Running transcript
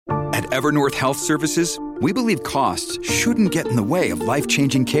At Evernorth Health Services, we believe costs shouldn't get in the way of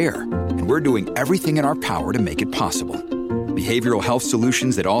life-changing care, and we're doing everything in our power to make it possible. Behavioral health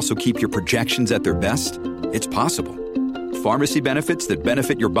solutions that also keep your projections at their best? It's possible. Pharmacy benefits that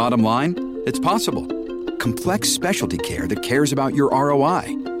benefit your bottom line? It's possible. Complex specialty care that cares about your ROI?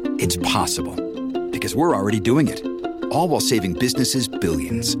 It's possible. Because we're already doing it. All while saving businesses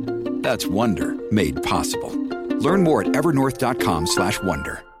billions. That's Wonder made possible. Learn more at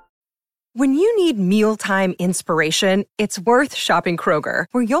evernorth.com/wonder. When you need mealtime inspiration, it's worth shopping Kroger,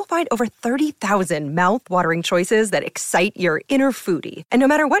 where you'll find over 30,000 mouth-watering choices that excite your inner foodie. And no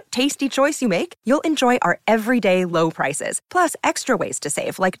matter what tasty choice you make, you'll enjoy our everyday low prices, plus extra ways to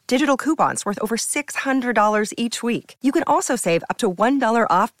save, like digital coupons worth over $600 each week. You can also save up to $1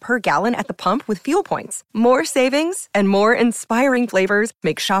 off per gallon at the pump with fuel points. More savings and more inspiring flavors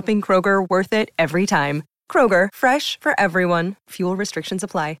make shopping Kroger worth it every time. Kroger, fresh for everyone. Fuel restrictions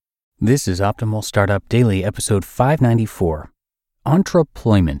apply. This is Optimal Startup Daily, episode 594,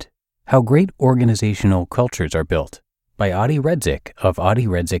 Entreployment, How Great Organizational Cultures Are Built, by Adi Redzik of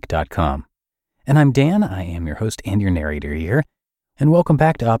adiredzik.com. And I'm Dan, I am your host and your narrator here, and welcome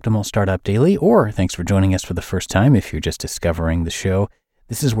back to Optimal Startup Daily, or thanks for joining us for the first time if you're just discovering the show.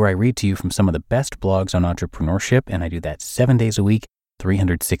 This is where I read to you from some of the best blogs on entrepreneurship, and I do that 7 days a week,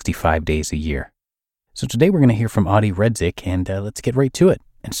 365 days a year. So today we're going to hear from Adi Redzik, and let's get right to it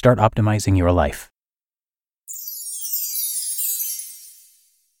and start optimizing your life.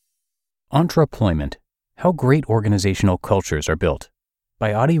 Entreployment, How Great Organizational Cultures Are Built,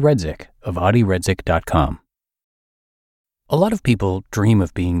 by Adi Redzik of adiredzik.com. A lot of people dream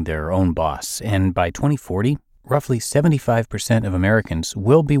of being their own boss, and by 2040, roughly 75% of Americans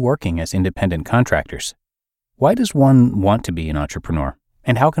will be working as independent contractors. Why does one want to be an entrepreneur,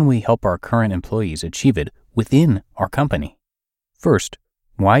 and how can we help our current employees achieve it within our company? First,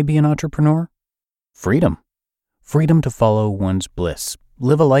 why be an entrepreneur? Freedom. Freedom to follow one's bliss,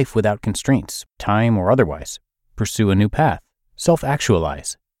 live a life without constraints, time or otherwise, pursue a new path,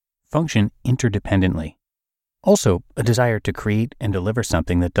 self-actualize, function interdependently. Also, a desire to create and deliver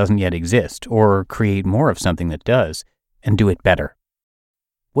something that doesn't yet exist, or create more of something that does, and do it better.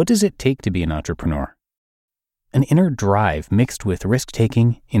 What does it take to be an entrepreneur? An inner drive mixed with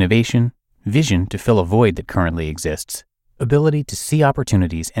risk-taking, innovation, vision to fill a void that currently exists, ability to see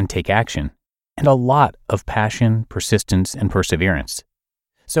opportunities and take action, and a lot of passion, persistence, and perseverance.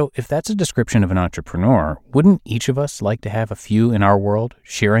 So if that's a description of an entrepreneur, wouldn't each of us like to have a few in our world,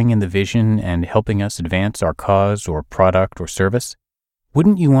 sharing in the vision and helping us advance our cause or product or service?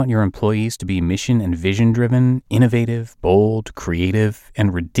 Wouldn't you want your employees to be mission and vision-driven, innovative, bold, creative,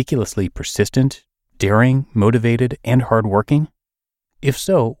 and ridiculously persistent, daring, motivated, and hardworking? If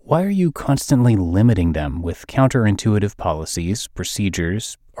so, why are you constantly limiting them with counterintuitive policies,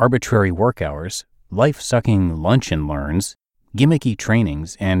 procedures, arbitrary work hours, life-sucking lunch and learns, gimmicky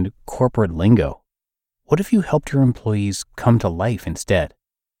trainings, and corporate lingo? What if you helped your employees come to life instead?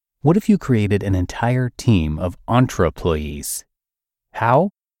 What if you created an entire team of entreployees?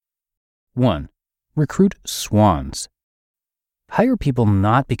 How? 1. Recruit swans. Hire people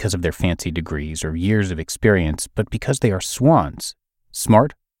not because of their fancy degrees or years of experience, but because they are swans.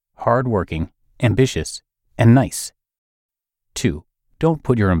 Smart, hard-working, ambitious, and nice. 2. Don't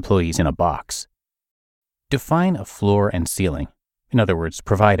put your employees in a box. Define a floor and ceiling. In other words,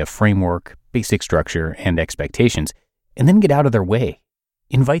 provide a framework, basic structure, and expectations, and then get out of their way.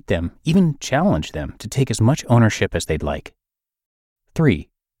 Invite them, even challenge them to take as much ownership as they'd like. 3.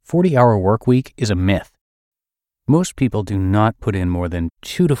 40-hour work week is a myth. Most people do not put in more than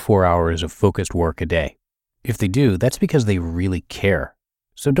 2 to 4 hours of focused work a day. If they do, that's because they really care.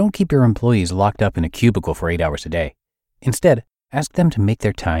 So don't keep your employees locked up in a cubicle for 8 hours a day. Instead, ask them to make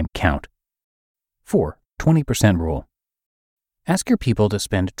their time count. 4. 20% rule. Ask your people to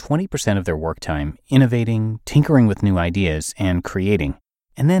spend 20% of their work time innovating, tinkering with new ideas, and creating,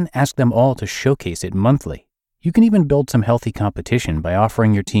 and then ask them all to showcase it monthly. You can even build some healthy competition by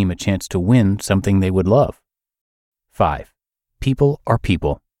offering your team a chance to win something they would love. 5. People are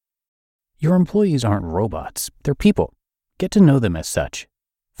people. Your employees aren't robots, they're people. Get to know them as such.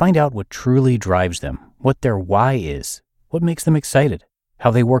 Find out what truly drives them, what their why is, what makes them excited, how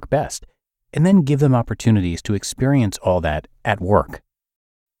they work best, and then give them opportunities to experience all that at work.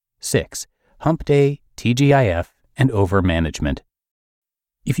 6. Hump Day, TGIF, and overmanagement.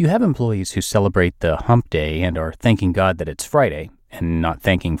 If you have employees who celebrate the hump day and are thanking God that it's Friday, and not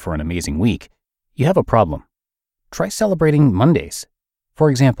thanking for an amazing week, you have a problem. Try celebrating Mondays. For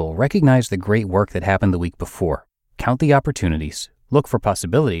example, recognize the great work that happened the week before, count the opportunities, look for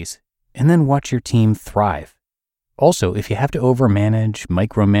possibilities, and then watch your team thrive. Also, if you have to overmanage,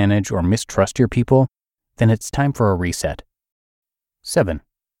 micromanage, or mistrust your people, then it's time for a reset. 7.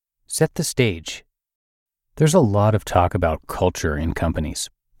 Set the stage. There's a lot of talk about culture in companies.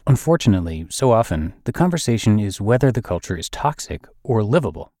 Unfortunately, so often, the conversation is whether the culture is toxic or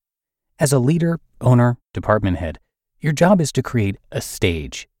livable. As a leader, owner, department head, your job is to create a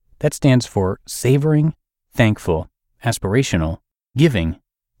stage. That stands for savoring, thankful, aspirational, giving,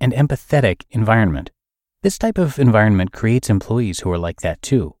 and empathetic environment. This type of environment creates employees who are like that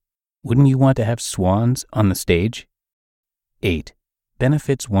too. Wouldn't you want to have swans on the stage? 8.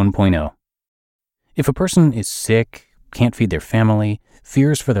 Benefits 1.0. If a person is sick, can't feed their family,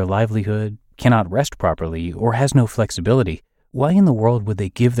 fears for their livelihood, cannot rest properly, or has no flexibility, why in the world would they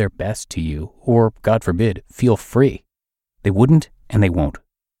give their best to you or, God forbid, feel free? They wouldn't and they won't.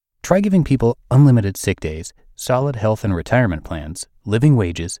 Try giving people unlimited sick days, solid health and retirement plans, living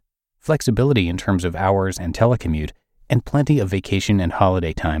wages, flexibility in terms of hours and telecommute, and plenty of vacation and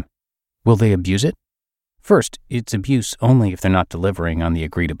holiday time. Will they abuse it? First, it's abuse only if they're not delivering on the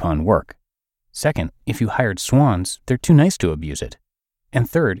agreed-upon work. Second, if you hired swans, they're too nice to abuse it. And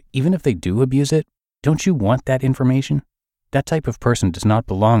third, even if they do abuse it, don't you want that information? That type of person does not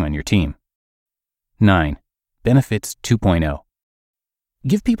belong on your team. 9. Benefits 2.0.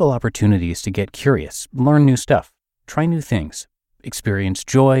 Give people opportunities to get curious, learn new stuff, try new things, experience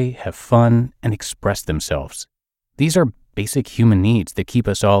joy, have fun, and express themselves. These are basic human needs that keep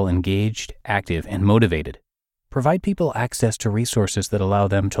us all engaged, active, and motivated. Provide people access to resources that allow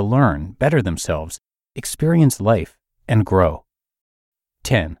them to learn, better themselves, experience life, and grow.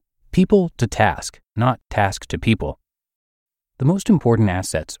 10. People to task, not task to people. The most important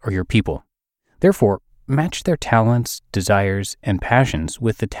assets are your people. Therefore, match their talents, desires, and passions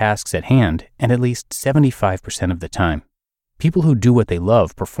with the tasks at hand, and at least 75% of the time. People who do what they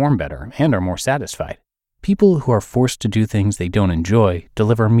love perform better and are more satisfied. People who are forced to do things they don't enjoy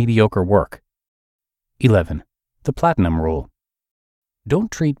deliver mediocre work. 11. The Platinum Rule. Don't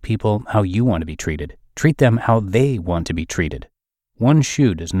treat people how you want to be treated. Treat them how they want to be treated. One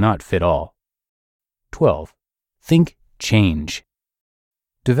shoe does not fit all. 12. Think change.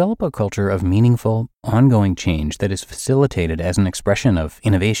 Develop a culture of meaningful, ongoing change that is facilitated as an expression of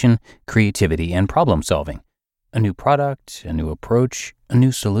innovation, creativity, and problem solving. A new product, a new approach, a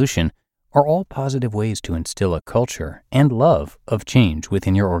new solution are all positive ways to instill a culture and love of change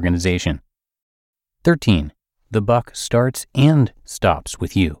within your organization. 13. The buck starts and stops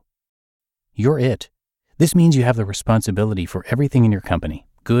with you. You're it. This means you have the responsibility for everything in your company,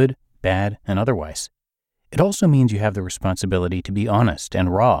 good, bad, and otherwise. It also means you have the responsibility to be honest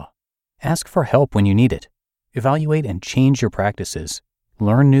and raw. Ask for help when you need it. Evaluate and change your practices.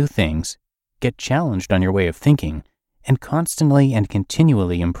 Learn new things. Get challenged on your way of thinking. And constantly and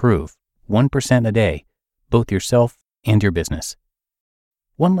continually improve, 1% a day, both yourself and your business.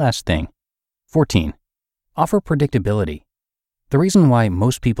 One last thing. 14. Offer predictability. The reason why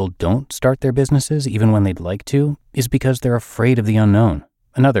most people don't start their businesses even when they'd like to is because they're afraid of the unknown,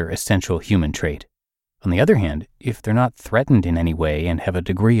 another essential human trait. On the other hand, if they're not threatened in any way and have a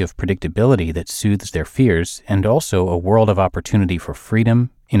degree of predictability that soothes their fears and also a world of opportunity for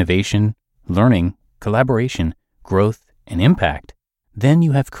freedom, innovation, learning, collaboration, growth, and impact, then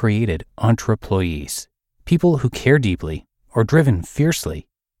you have created entreployees, people who care deeply, are driven fiercely,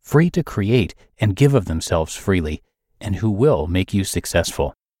 free to create and give of themselves freely, and who will make you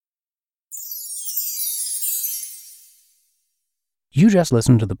successful. You just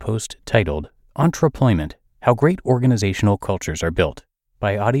listened to the post titled Entreployment: How Great Organizational Cultures Are Built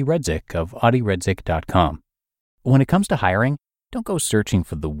by Adi Redzik of adiredzik.com. When it comes to hiring, don't go searching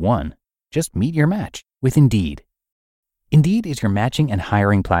for the one. Just meet your match with Indeed. Indeed is your matching and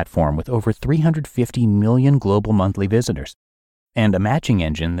hiring platform with over 350 million global monthly visitors and a matching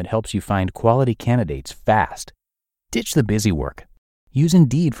engine that helps you find quality candidates fast. Ditch the busy work. Use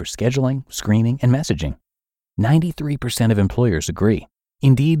Indeed for scheduling, screening, and messaging. 93% of employers agree.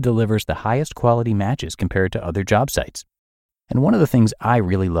 Indeed delivers the highest quality matches compared to other job sites. And one of the things I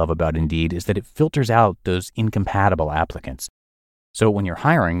really love about Indeed is that it filters out those incompatible applicants. So when you're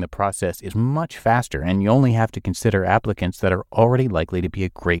hiring, the process is much faster and you only have to consider applicants that are already likely to be a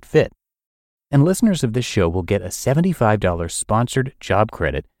great fit. And listeners of this show will get a $75 sponsored job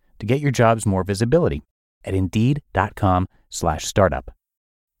credit to get your jobs more visibility at Indeed.com/startup.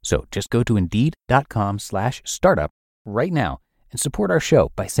 So just go to Indeed.com/startup right now and support our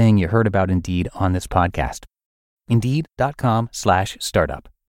show by saying you heard about Indeed on this podcast. Indeed.com/startup.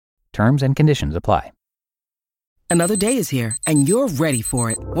 Terms and conditions apply. Another day is here, and you're ready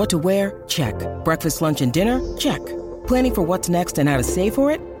for it. What to wear? Check. Breakfast, lunch, and dinner? Check. Planning for what's next and how to save for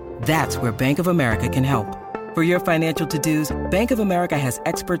it? That's where Bank of America can help. For your financial to-dos, Bank of America has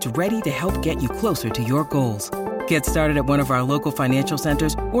experts ready to help get you closer to your goals. Get started at one of our local financial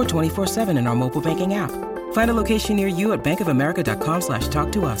centers or 24/7 in our mobile banking app. Find a location near you at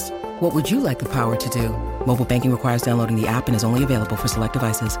bankofamerica.com/talktous. What would you like the power to do? Mobile banking requires downloading the app and is only available for select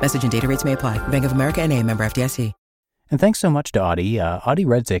devices. Message and data rates may apply. Bank of America N.A., member FDIC. And thanks so much to Adi. Adi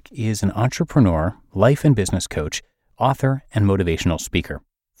Redzik is an entrepreneur, life and business coach, author, and motivational speaker.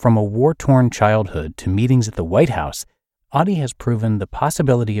 From a war-torn childhood to meetings at the White House, Adi has proven the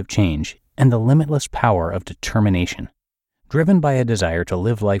possibility of change and the limitless power of determination. Driven by a desire to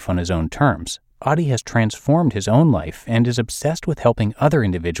live life on his own terms, Adi has transformed his own life and is obsessed with helping other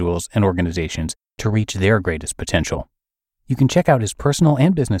individuals and organizations to reach their greatest potential. You can check out his personal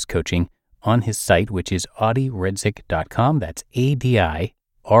and business coaching on his site, which is adiredzik.com. That's ADIREDZIC.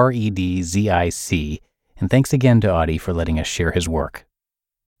 And thanks again to Adi for letting us share his work.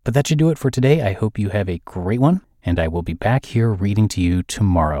 But that should do it for today. I hope you have a great one, and I will be back here reading to you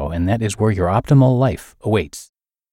tomorrow, and that is where your optimal life awaits.